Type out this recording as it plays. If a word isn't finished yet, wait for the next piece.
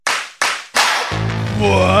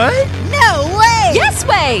What? No way! Yes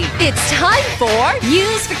way! It's time for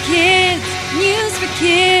News for Kids! News for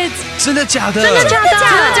Kids! 真的假的？真的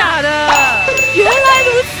假的？原来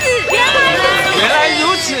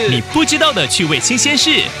如此！你不知道的趣味新鲜事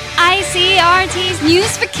ICRT's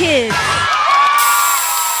News for Kids!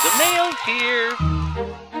 The mail's here.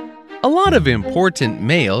 A lot of important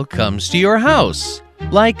mail comes to your house,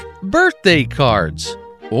 like birthday cards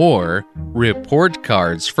or report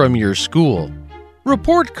cards from your school.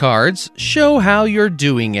 Report cards show how you're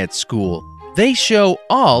doing at school. They show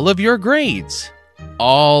all of your grades.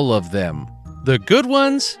 All of them. The good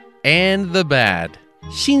ones and the bad.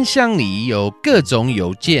 信箱里有各种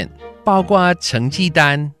邮件，包括成绩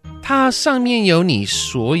单。它上面有你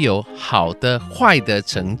所有好的、坏的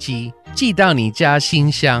成绩，寄到你家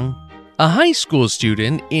信箱。A high school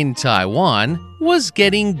student in Taiwan was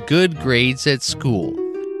getting good grades at school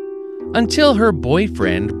until her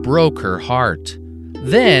boyfriend broke her heart.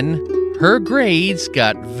 Then, her grades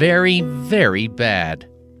got very, very bad.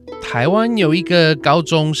 台湾有一个高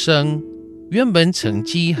中生原本成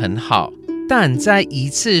绩很好，但在一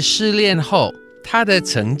次失恋后，他的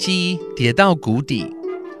成绩跌到谷底。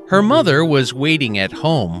Her mother was waiting at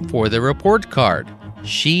home for the report card.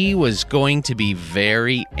 She was going to be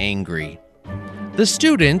very angry. The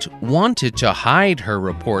student wanted to hide her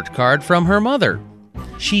report card from her mother.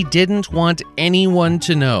 She didn't want anyone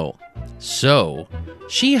to know. So,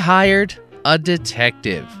 she hired a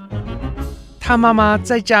detective. 她妈妈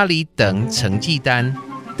在家里等成绩单，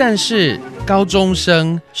但是高中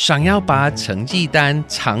生想要把成绩单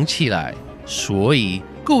藏起来，所以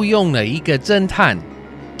雇用了一个侦探。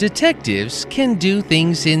Detectives can do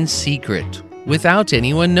things in secret without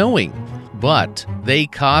anyone knowing, but they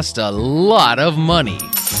cost a lot of money.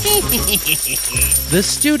 The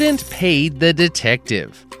student paid the detective.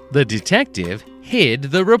 The detective hid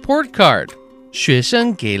the report card. 学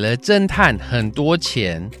生给了侦探很多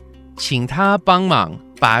钱，请他帮忙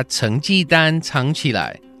把成绩单藏起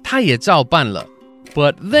来，他也照办了。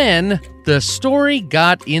But then the story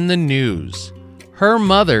got in the news. Her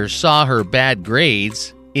mother saw her bad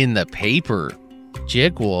grades in the paper. 结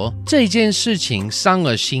果这件事情上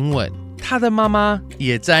了新闻，她的妈妈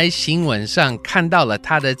也在新闻上看到了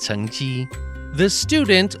她的成绩。The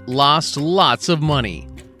student lost lots of money,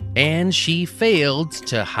 and she failed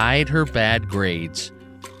to hide her bad grades.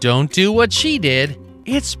 Don't do what she did.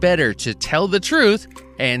 It's better to tell the truth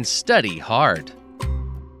and study hard.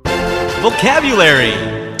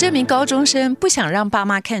 Vocabulary. 这名高中生不想让爸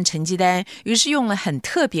妈看成绩单，于是用了很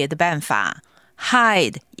特别的办法。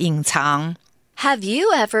Hide 隐藏。Have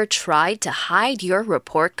you ever tried to hide your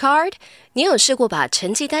report card? 你有试过把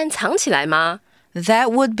成绩单藏起来吗？ That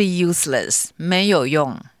would be useless. 没有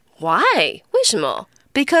用。Why? 为什么？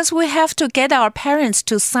 Because we have to get our parents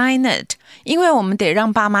to sign it. 因为我们得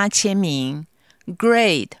让爸妈签名。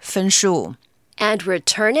Grade 分数。And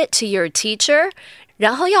return it to your teacher?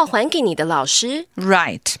 然后要还给你的老师。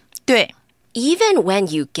 Right. 对。Even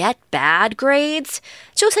when you get bad grades?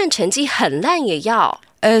 就算成绩很烂也要。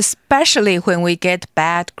Especially when we get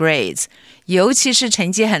bad grades. 尤其是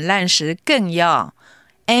成绩很烂时更要。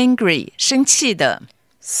Angry 生气的。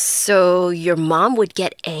So your mom would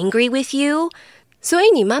get angry with you? 所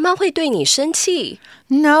以你妈妈会对你生气？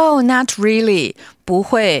 No, not really. 不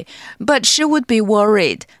会 But she would be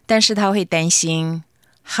worried. 但是她会担心。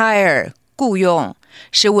Hire 雇用。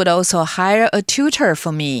She would also hire a tutor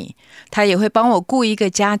for me. 她也会帮我雇一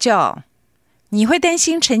个家教。你会担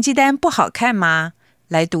心成绩单不好看吗？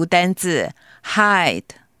来读单字 hide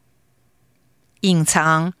隐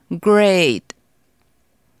藏 grade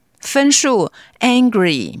分数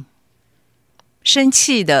angry 生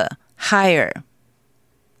气的 hire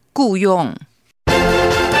雇用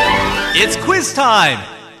It's quiz time.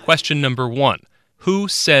 Question number 1. Who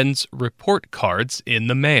sends report cards in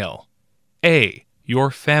the mail? A.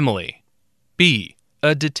 Your family. B.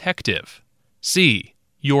 A detective. C.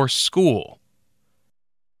 Your school.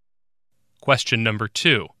 Question number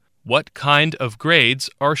 2. What kind of grades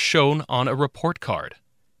are shown on a report card?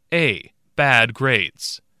 A. Bad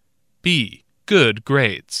grades. B. Good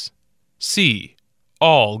grades. C.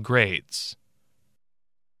 All grades.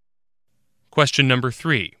 Question number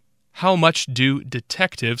 3. How much do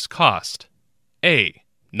detectives cost? A.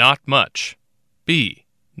 Not much. B.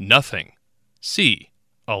 Nothing. C.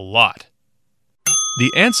 A lot.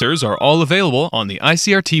 The answers are all available on the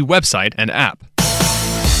ICRT website and app.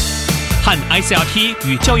 和 ICRT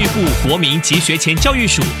与教育部国民及学前教育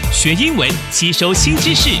署学英文，吸收新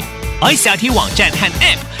知识。ICRT 网站和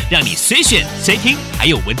App 让你随选随听，还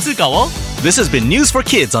有文字稿哦。This has been News for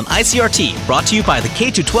Kids on ICRT, brought to you by the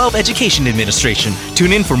K-12 Education Administration.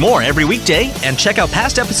 Tune in for more every weekday and check out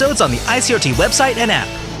past episodes on the ICRT website and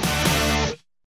app.